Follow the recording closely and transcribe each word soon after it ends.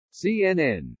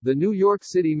CNN, the New York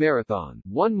City Marathon,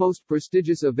 one most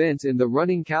prestigious events in the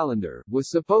running calendar, was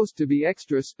supposed to be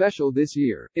extra special this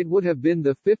year. It would have been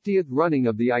the 50th running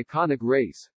of the iconic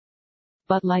race.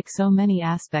 But like so many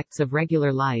aspects of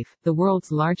regular life, the world's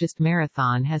largest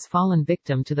marathon has fallen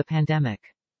victim to the pandemic.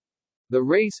 The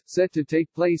race, set to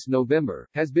take place November,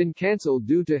 has been cancelled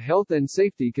due to health and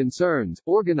safety concerns,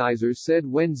 organizers said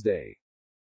Wednesday.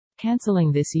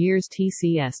 Canceling this year's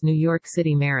TCS New York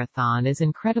City Marathon is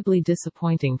incredibly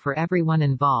disappointing for everyone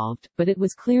involved, but it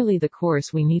was clearly the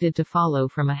course we needed to follow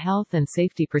from a health and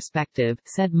safety perspective,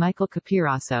 said Michael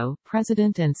Capiraso,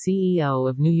 president and CEO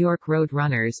of New York Road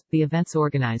Runners, the event's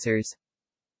organizers.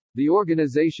 The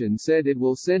organization said it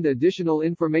will send additional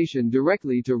information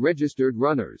directly to registered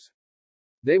runners.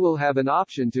 They will have an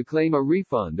option to claim a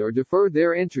refund or defer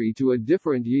their entry to a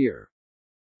different year.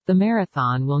 The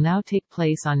marathon will now take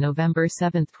place on November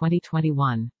 7,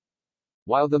 2021.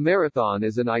 While the marathon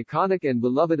is an iconic and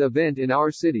beloved event in our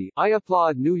city, I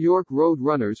applaud New York Road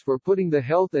Runners for putting the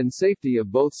health and safety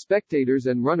of both spectators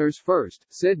and runners first,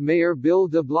 said Mayor Bill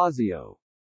de Blasio.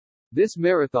 This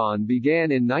marathon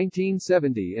began in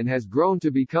 1970 and has grown to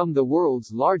become the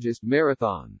world's largest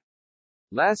marathon.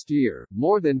 Last year,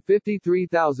 more than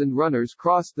 53,000 runners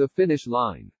crossed the finish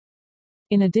line.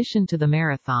 In addition to the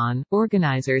marathon,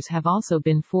 organizers have also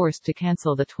been forced to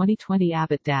cancel the 2020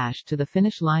 Abbott Dash to the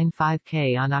Finish Line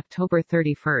 5K on October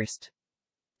 31.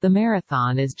 The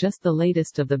marathon is just the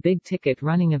latest of the big-ticket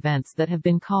running events that have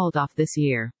been called off this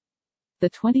year. The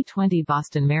 2020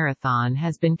 Boston Marathon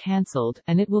has been canceled,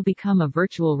 and it will become a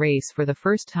virtual race for the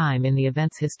first time in the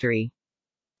event's history.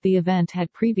 The event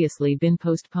had previously been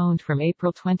postponed from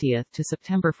April 20 to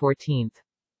September 14.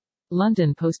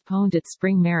 London postponed its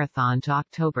spring marathon to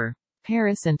October.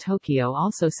 Paris and Tokyo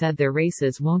also said their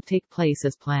races won't take place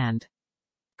as planned.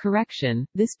 Correction,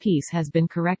 this piece has been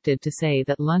corrected to say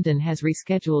that London has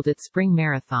rescheduled its spring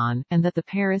marathon, and that the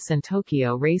Paris and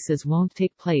Tokyo races won't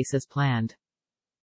take place as planned.